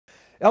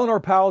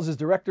Eleonore Pauwels is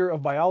Director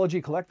of Biology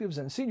Collectives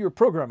and Senior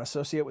Program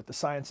Associate with the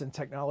Science and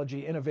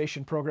Technology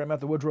Innovation Program at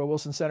the Woodrow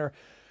Wilson Center.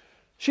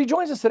 She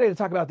joins us today to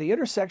talk about the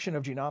intersection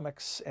of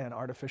genomics and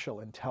artificial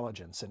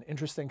intelligence, an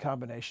interesting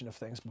combination of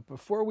things. But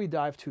before we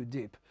dive too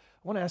deep,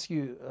 I want to ask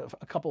you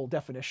a couple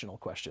definitional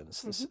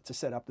questions to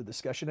set up the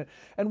discussion.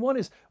 And one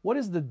is, what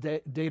is the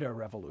data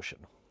revolution?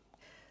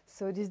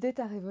 So this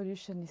data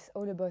revolution is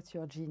all about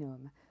your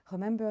genome.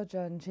 Remember,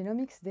 John,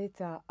 genomics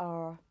data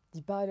are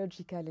the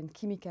biological and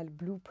chemical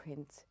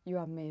blueprint you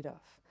are made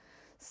of.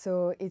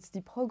 So it's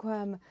the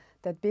program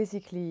that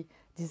basically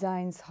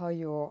designs how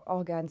your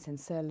organs and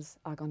cells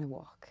are going to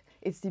work.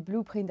 It's the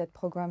blueprint that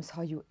programs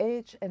how you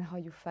age and how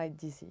you fight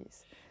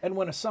disease. And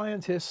when a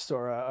scientist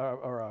or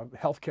a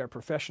healthcare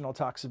professional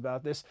talks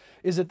about this,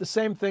 is it the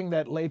same thing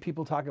that lay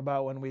people talk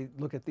about when we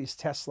look at these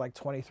tests like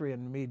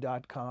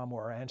 23andme.com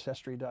or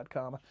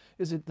Ancestry.com?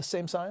 Is it the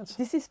same science?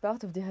 This is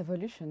part of the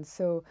revolution.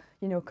 So,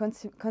 you know,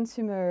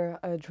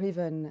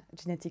 consumer-driven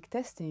genetic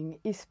testing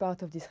is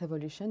part of this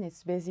revolution.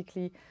 It's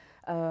basically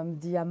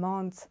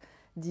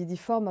the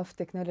form of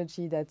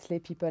technology that lay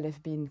people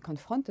have been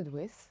confronted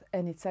with,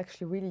 and it's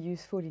actually really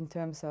useful in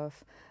terms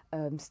of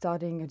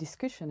starting a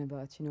discussion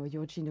about, you know,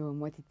 your genome,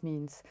 what it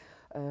means,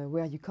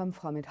 where you come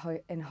from,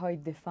 and how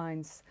it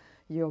defines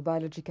your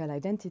biological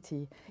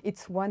identity.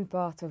 It's one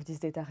part of this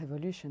data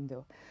revolution,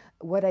 though.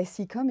 What I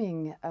see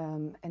coming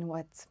and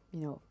what,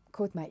 you know,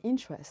 caught my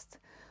interest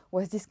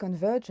was this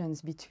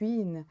convergence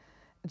between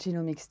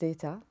genomics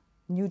data,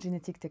 new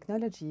genetic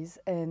technologies,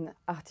 and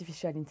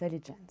artificial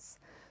intelligence.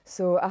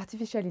 So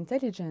artificial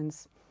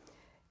intelligence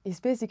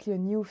is basically a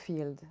new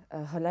field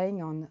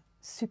relying on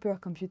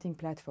supercomputing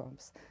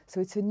platforms.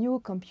 So it's a new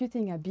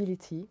computing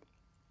ability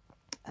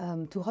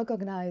to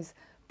recognize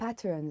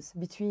patterns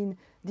between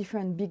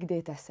different big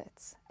data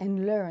sets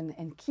and learn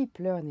and keep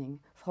learning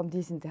from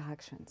these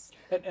interactions.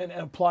 And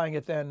applying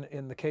it then,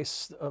 in the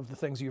case of the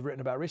things you've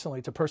written about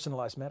recently, to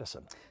personalized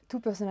medicine. To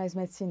personalized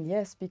medicine,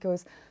 yes,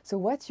 because so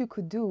what you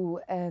could do,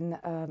 and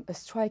a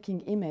striking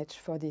image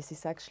for this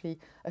is actually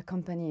a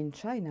company in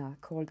China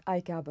called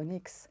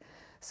iCarbonix.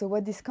 So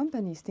what this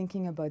company is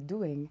thinking about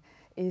doing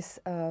is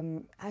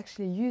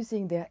actually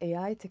using their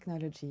AI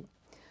technology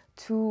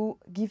to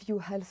give you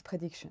health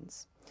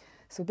predictions.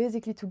 So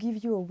basically to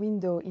give you a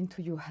window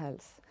into your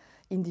health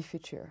in the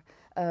future.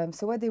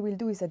 So what they will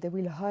do is that they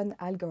will run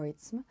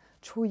algorithms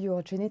through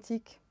your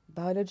genetic,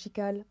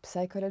 biological,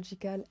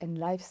 psychological, and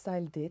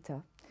lifestyle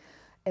data.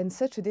 And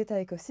such a data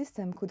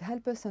ecosystem could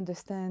help us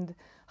understand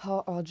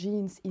how our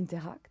genes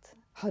interact,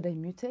 how they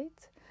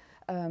mutate,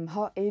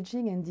 how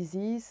aging and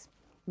disease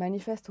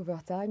manifest over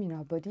time in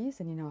our bodies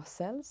and in our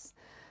cells,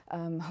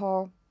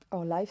 how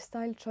our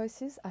lifestyle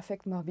choices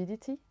affect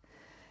morbidity,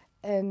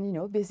 and, you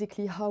know,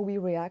 basically how we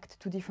react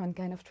to different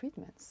kind of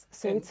treatments.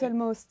 So it's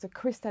almost a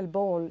crystal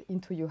ball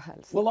into your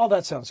health. Well, all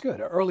that sounds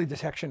good. Early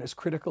detection is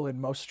critical in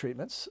most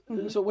treatments.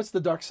 So what's the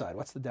dark side?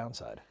 What's the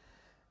downside?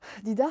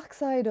 The dark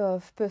side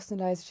of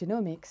personalized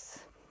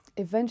genomics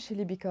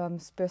eventually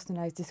becomes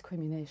personalized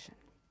discrimination.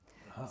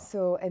 Oh.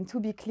 So, and to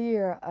be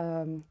clear,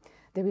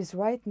 there is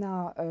right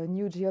now a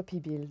new GOP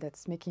bill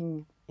that's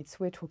making its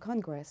way through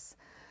Congress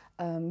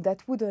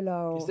that would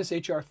allow... Is this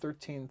HR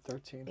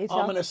 1313?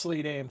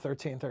 Ominously named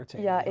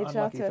 1313. Yeah,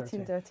 HR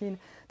 1313.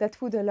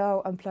 That would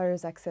allow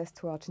employers access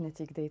to our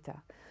genetic data.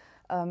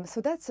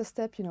 So that's a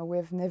step, you know,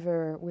 we've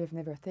never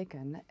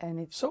taken, and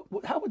it's... So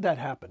how would that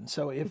happen?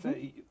 So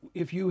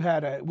if you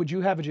had would you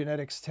have a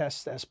genetics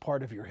test as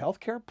part of your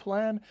healthcare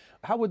plan?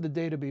 How would the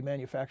data be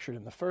manufactured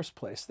in the first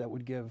place that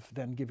would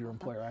then give your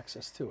employer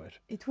access to it?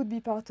 It would be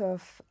part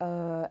of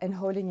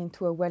enrolling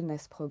into a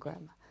wellness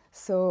program.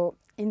 So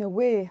in a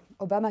way,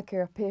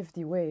 Obamacare paved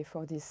the way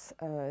for this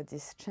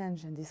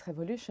change and this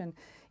revolution,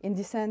 in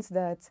the sense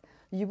that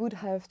you would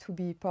have to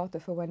be part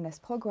of a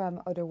wellness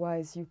program,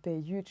 otherwise you pay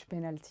huge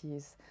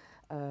penalties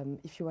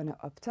if you want to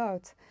opt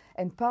out.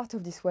 And part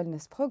of this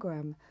wellness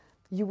program,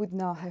 you would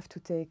now have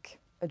to take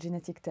a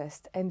genetic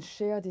test and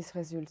share these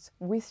results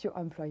with your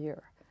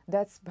employer.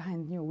 That's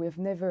brand new. We've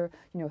never,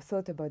 you know,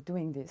 thought about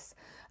doing this.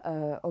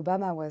 President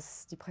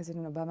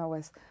Obama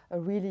was a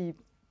really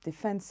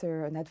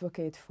defensor, an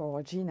advocate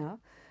for GINA,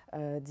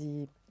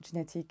 the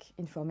Genetic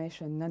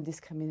Information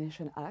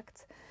Non-Discrimination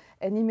Act,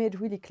 and he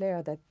made really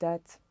clear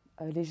that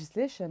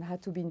legislation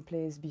had to be in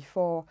place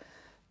before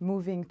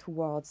moving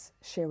towards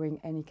sharing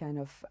any kind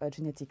of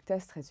genetic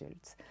test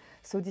results.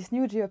 So this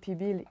new GOP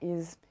bill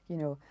is, you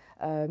know,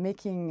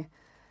 making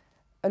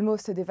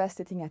almost a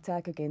devastating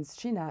attack against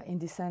GINA, in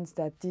the sense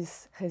that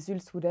these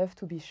results would have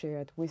to be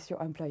shared with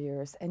your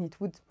employers, and it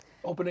would...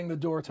 Opening the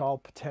door to all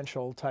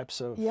potential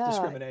types of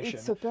discrimination.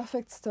 It's a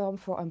perfect storm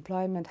for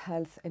employment,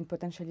 health, and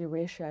potentially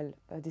racial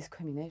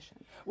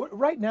discrimination.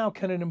 Right now,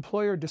 can an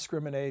employer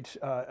discriminate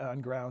on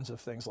grounds of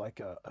things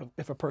like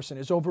if a person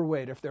is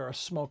overweight, if they're a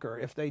smoker,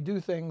 if they do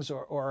things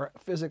or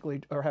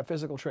have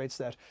physical traits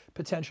that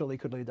potentially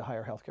could lead to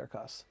higher healthcare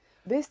costs?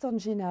 Based on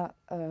GINA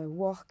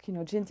work, you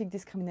know, genetic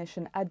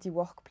discrimination at the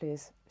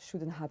workplace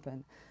shouldn't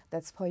happen.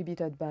 That's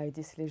prohibited by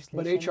this legislation.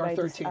 But HR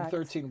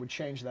 1313 would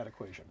change that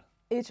equation.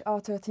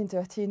 HR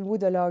 1313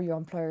 would allow your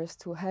employers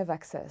to have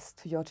access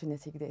to your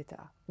genetic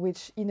data,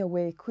 which in a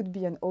way could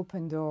be an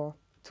open door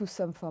to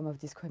some form of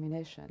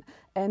discrimination.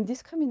 And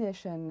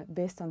discrimination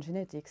based on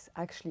genetics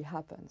actually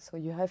happens. So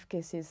you have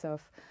cases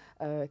of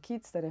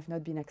kids that have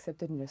not been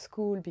accepted in a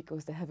school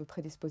because they have a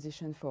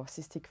predisposition for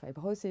cystic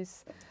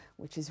fibrosis,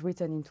 which is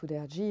written into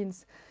their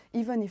genes,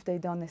 even if they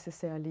don't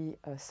necessarily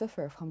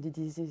suffer from the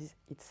disease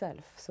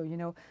itself. So, you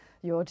know,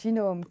 your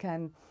genome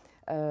can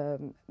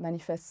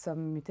manifest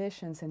some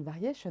mutations and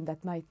variation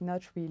that might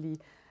not really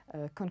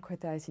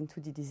concretize into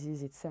the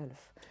disease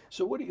itself.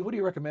 So what do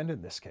you recommend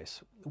in this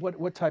case?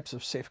 What types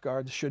of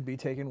safeguards should be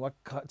taken? What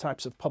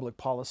types of public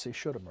policy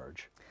should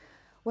emerge?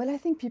 Well, I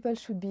think people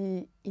should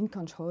be in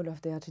control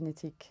of their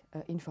genetic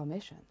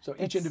information. So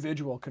each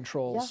individual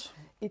controls.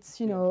 Yeah,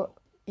 it's, you know,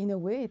 in a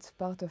way,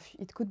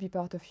 it could be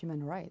part of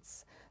human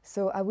rights.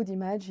 So I would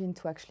imagine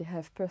to actually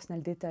have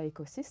personal data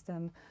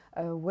ecosystem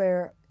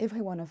where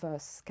every one of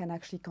us can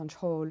actually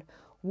control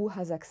who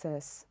has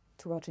access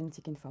to our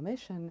genetic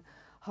information,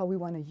 how we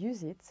want to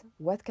use it,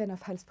 what kind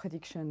of health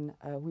prediction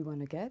we want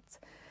to get,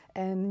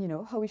 and, you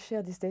know, how we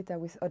share this data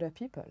with other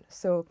people.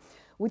 So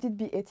would it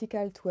be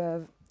ethical to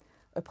have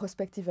a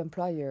prospective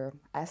employer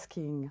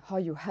asking how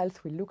your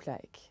health will look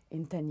like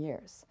in 10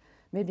 years?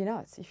 Maybe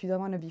not. If you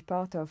don't want to be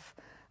part of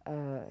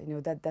you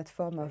know, that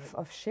form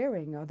of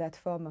sharing or that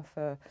form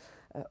of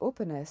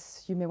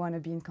openness, you may want to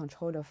be in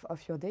control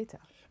of your data.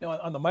 Now,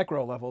 on the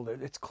micro level,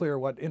 it's clear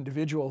what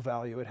individual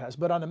value it has,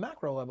 but on the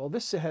macro level,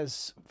 this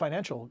has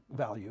financial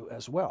value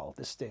as well,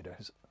 this data.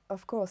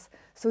 Of course.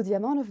 So the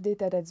amount of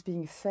data that's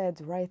being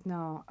fed right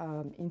now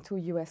into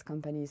US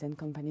companies and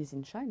companies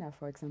in China,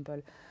 for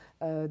example,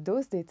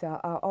 those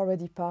data are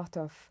already part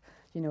of,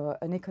 you know,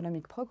 an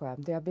economic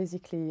program. They are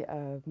basically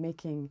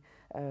making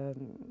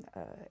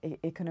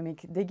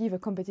they give a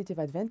competitive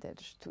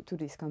advantage to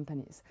these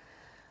companies.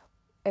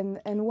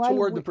 And while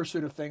toward the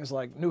pursuit of things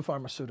like new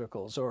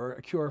pharmaceuticals or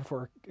a cure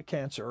for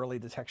cancer, early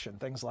detection,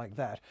 things like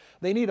that.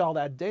 They need all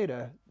that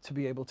data to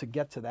be able to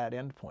get to that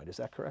endpoint. Is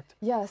that correct?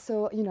 Yeah,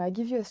 so, you know, I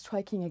give you a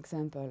striking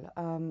example.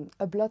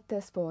 A blood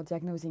test for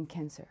diagnosing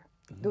cancer.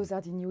 Mm-hmm. Those are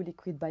the new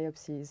liquid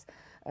biopsies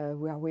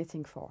we are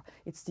waiting for.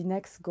 It's the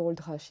next gold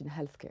rush in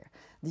healthcare.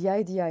 The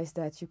idea is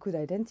that you could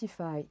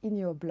identify in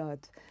your blood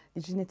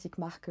the genetic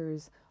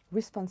markers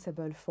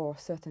responsible for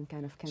certain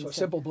kind of cancer. So a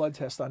simple blood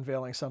test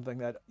unveiling something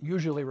that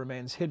usually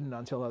remains hidden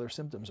until other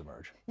symptoms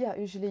emerge. Yeah,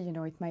 usually, you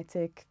know, it might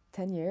take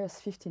 10 years,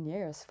 15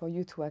 years for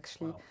you to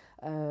actually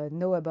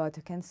know about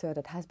a cancer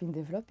that has been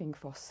developing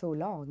for so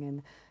long.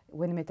 And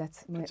when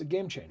it's a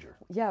game changer.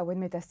 Yeah, when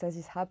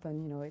metastases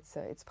happen, you know,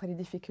 it's pretty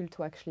difficult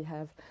to actually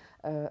have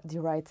the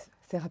right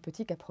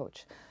therapeutic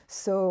approach.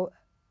 So,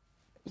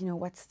 you know,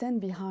 what stands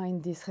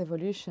behind this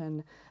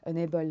revolution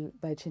enabled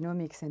by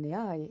genomics and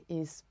AI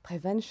is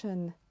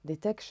prevention,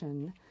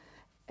 detection,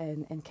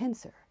 and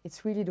cancer.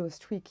 It's really those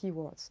three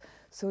keywords.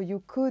 So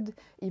you could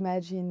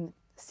imagine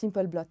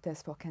simple blood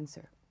tests for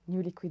cancer,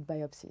 new liquid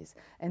biopsies,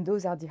 and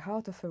those are the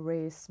heart of a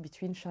race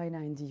between China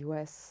and the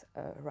US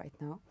right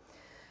now.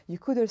 You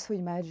could also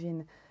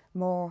imagine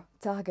more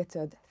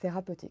targeted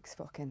therapeutics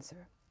for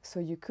cancer. So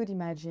you could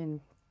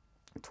imagine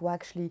to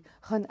actually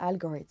run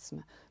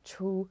algorithms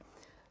through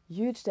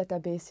huge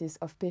databases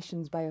of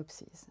patients'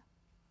 biopsies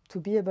to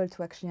be able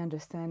to actually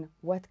understand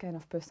what kind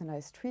of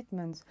personalized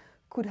treatments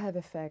could have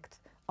effect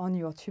on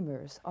your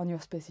tumors, on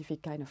your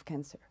specific kind of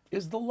cancer.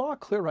 Is the law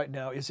clear right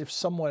now is if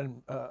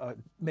someone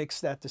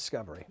makes that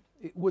discovery,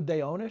 would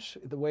they own it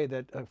the way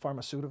that a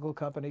pharmaceutical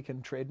company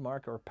can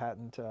trademark or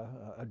patent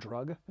a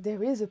drug?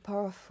 There is a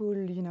powerful,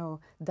 you know,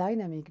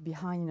 dynamic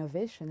behind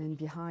innovation and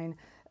behind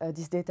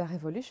this data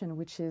revolution,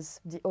 which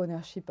is the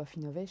ownership of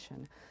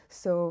innovation.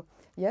 So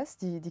yes,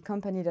 the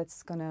company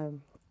that's going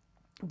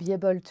to be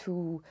able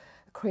to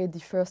create the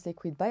first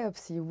liquid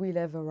biopsy will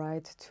have a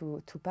right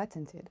to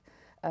patent it.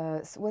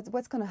 So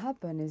what's going to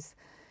happen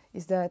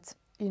is that,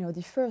 you know,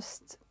 the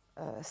first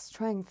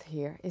strength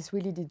here is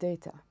really the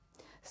data.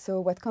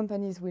 So what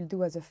companies will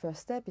do as a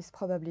first step is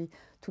probably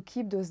to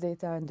keep those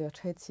data under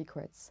trade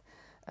secrets,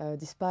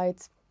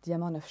 despite the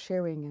amount of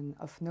sharing and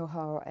of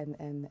know-how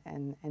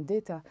and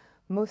data.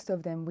 Most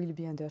of them will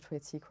be under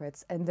trade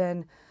secrets, and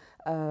then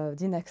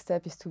the next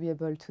step is to be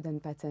able to then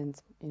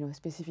patent, you know, a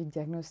specific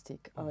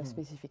diagnostic or a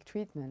specific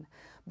treatment.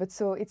 But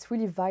so it's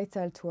really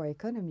vital to our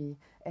economy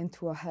and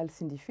to our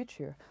health in the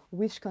future.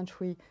 Which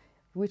company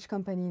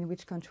in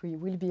which country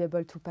will be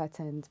able to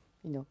patent,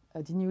 you know,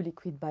 the new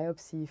liquid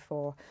biopsy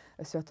for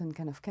a certain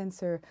kind of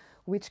cancer?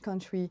 Which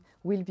country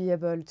will be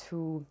able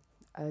to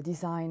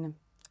design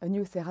a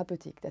new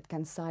therapeutic that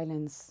can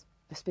silence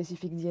a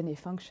specific DNA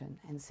function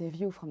and save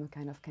you from a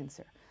kind of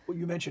cancer? Well,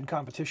 you mentioned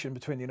competition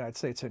between the United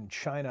States and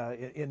China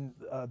in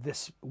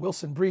this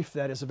Wilson brief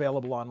that is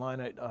available online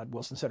at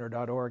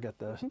wilsoncenter.org at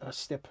the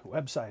STIP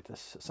website, the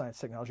Science,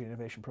 Technology, and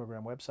Innovation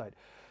Program website.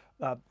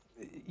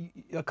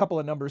 A couple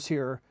of numbers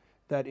here.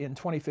 That in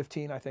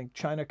 2015, I think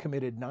China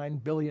committed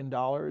 $9 billion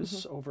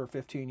over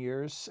 15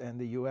 years, and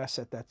the U.S.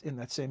 in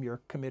that same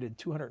year committed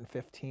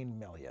 $215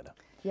 million.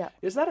 Yeah.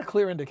 Is that a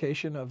clear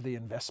indication of the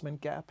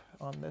investment gap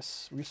on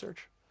this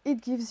research?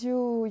 It gives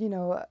you,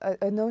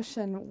 a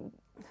notion.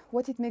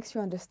 What it makes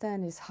you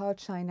understand is how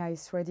China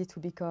is ready to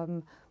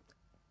become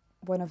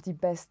one of the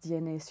best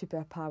DNA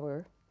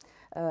superpower,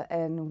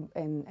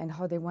 and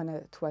how they want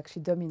to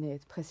actually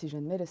dominate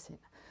precision medicine.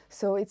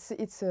 So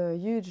it's a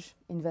huge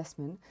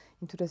investment.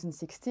 In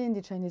 2016,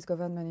 the Chinese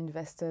government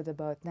invested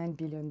about $9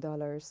 billion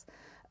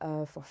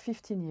for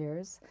 15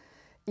 years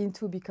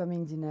into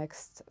becoming the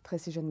next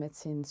precision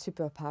medicine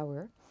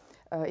superpower.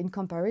 In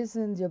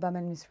comparison, the Obama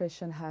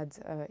administration had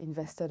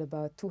invested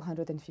about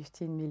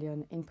 $215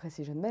 million in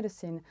precision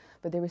medicine,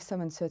 but there is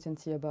some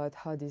uncertainty about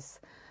how this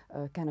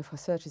kind of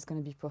research is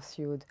going to be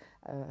pursued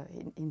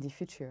in the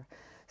future.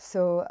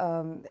 So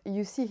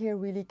you see here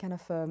really kind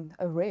of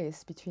a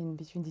race between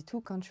the two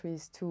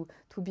countries to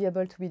be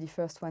able to be the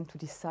first one to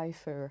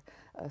decipher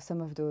some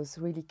of those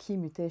really key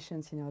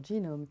mutations in our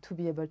genome to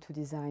be able to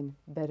design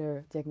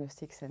better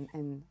diagnostics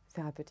and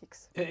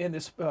therapeutics. In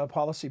this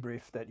policy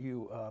brief that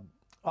you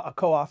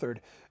co-authored,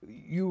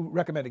 you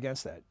recommend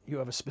against that. You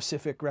have a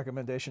specific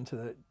recommendation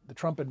to the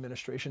Trump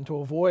administration to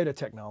avoid a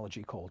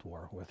technology Cold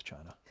War with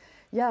China.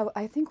 Yeah,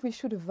 I think we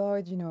should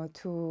avoid,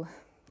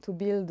 to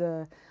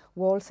build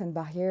walls and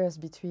barriers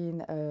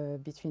between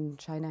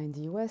China and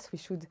the US. We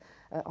should,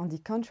 on the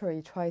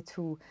contrary, try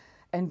to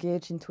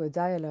engage into a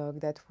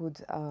dialogue that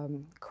would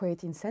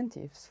create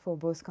incentives for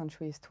both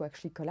countries to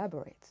actually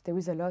collaborate. There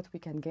is a lot we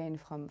can gain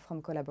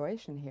from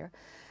collaboration here.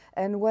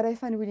 And what I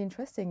find really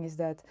interesting is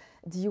that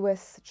the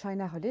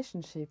US-China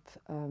relationship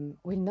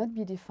will not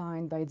be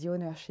defined by the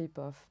ownership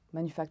of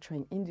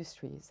manufacturing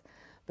industries,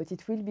 but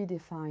it will be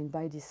defined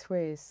by this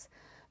race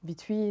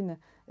between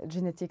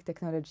genetic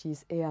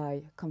technologies,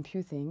 AI,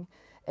 computing,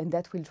 and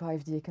that will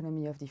drive the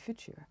economy of the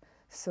future.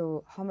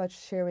 So how much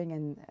sharing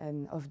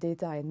and of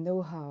data and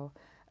know-how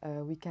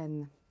we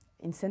can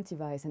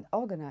incentivize and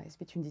organize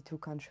between the two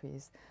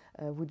countries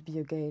would be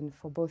a gain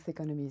for both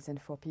economies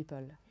and for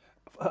people.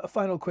 A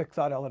final quick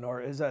thought,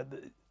 Eleonore, is that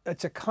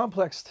it's a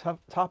complex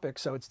topic,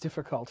 so it's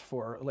difficult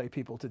for lay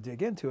people to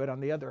dig into it. On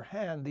the other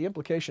hand, the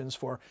implications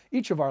for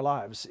each of our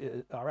lives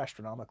are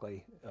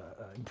astronomically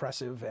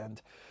impressive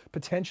and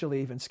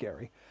potentially even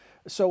scary.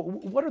 So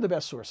what are the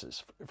best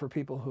sources for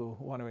people who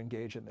want to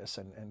engage in this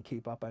and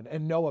keep up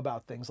and know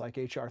about things like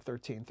HR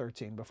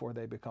 1313 before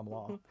they become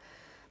law?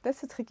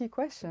 That's a tricky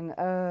question.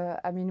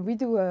 I mean, we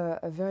do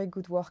a very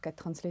good work at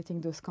translating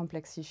those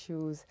complex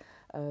issues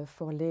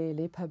for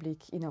lay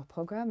public in our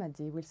program at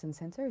the Wilson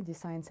Center, the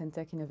Science and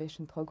Tech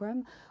Innovation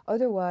Program.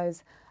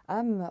 Otherwise,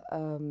 I'm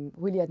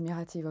really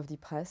admirative of the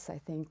press. I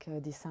think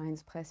the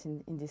science press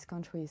in this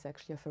country is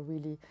actually of a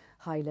really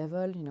high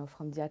level,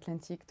 from the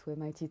Atlantic to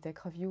MIT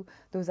Tech Review.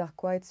 Those are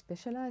quite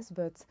specialized,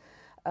 but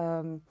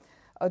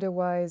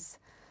otherwise,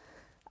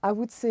 I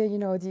would say,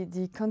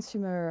 the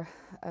consumer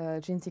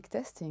genetic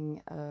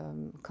testing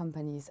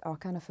companies are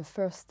kind of a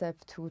first step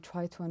to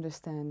try to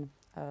understand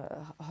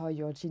how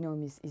your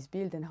genome is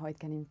built and how it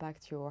can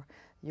impact your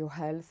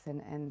health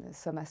and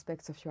some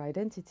aspects of your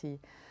identity.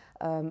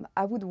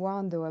 I would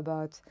warn, though,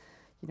 about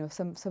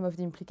some of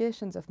the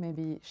implications of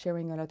maybe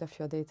sharing a lot of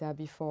your data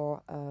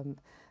before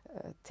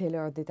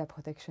tailored data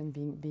protection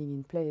being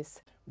in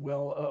place.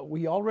 Well,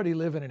 we already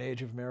live in an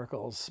age of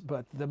miracles,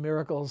 but the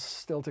miracles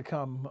still to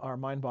come are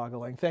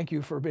mind-boggling. Thank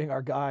you for being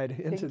our guide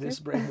into this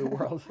brave new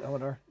world,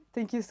 Eleonore.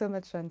 Thank you so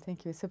much, Sean.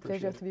 Thank you. It's a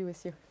pleasure to be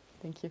with you.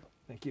 Thank you.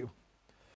 Thank you.